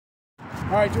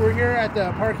Alright, so we're here at the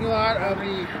parking lot of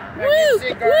the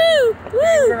Magnificent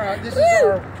Garden. This is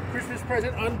our Christmas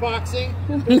present unboxing.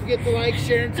 Don't forget to like,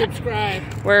 share, and subscribe.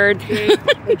 Word. Okay?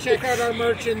 And check out our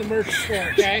merch in the merch store,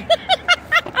 okay?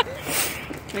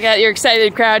 We got your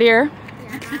excited crowd here.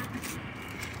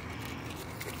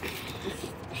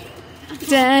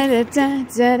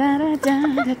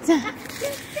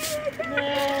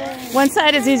 One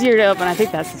side is easier to open. I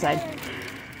think that's the side.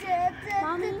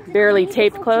 Barely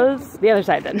taped closed. The other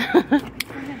side then.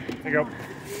 There you go.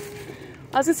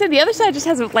 I was gonna say the other side just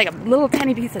has like a little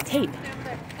tiny piece of tape.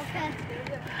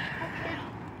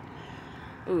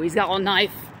 Ooh, he's got one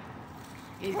knife.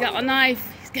 He's got one knife.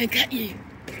 He's gonna cut you.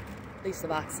 At least the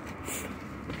box.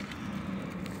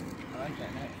 I like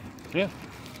that knife. Yeah.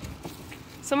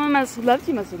 Someone must have got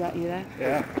you that.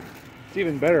 Yeah. It's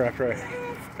even better after I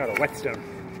got a whetstone.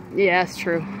 Yeah, that's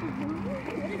true.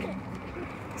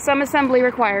 Some assembly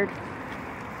required.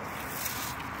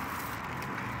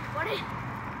 What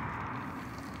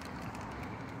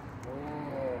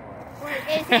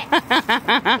is it?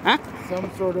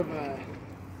 Some sort of a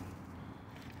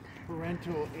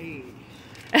parental aid.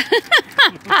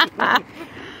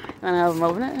 Wanna have them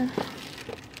open it?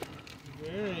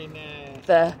 Very nice.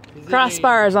 The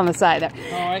crossbar is on the side there.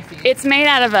 Oh, I see. It's made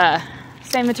out of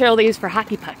same material they use for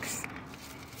hockey pucks.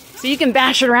 So you can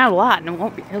bash it around a lot and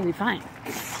it'll be fine.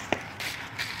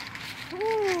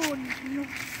 Oh, no.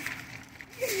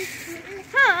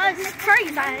 Huh, it's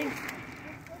crazy.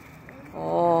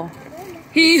 Oh.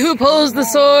 He who pulls the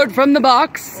sword from the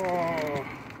box. Oh.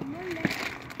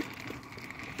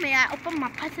 May I open my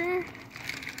present?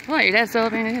 Oh, your dad's still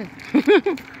opening his.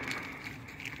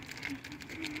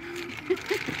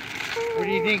 What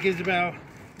do you think, Isabel?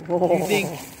 Oh. Do you think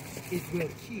it will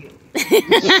kill?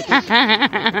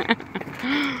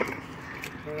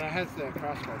 Well, that has the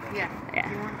crossbar. Yeah.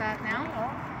 You want that now?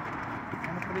 I'm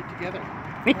gonna put it together.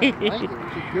 I like it.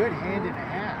 It's a good hand in a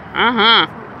half.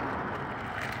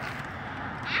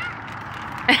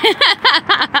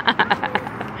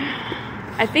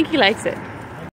 I think he likes it.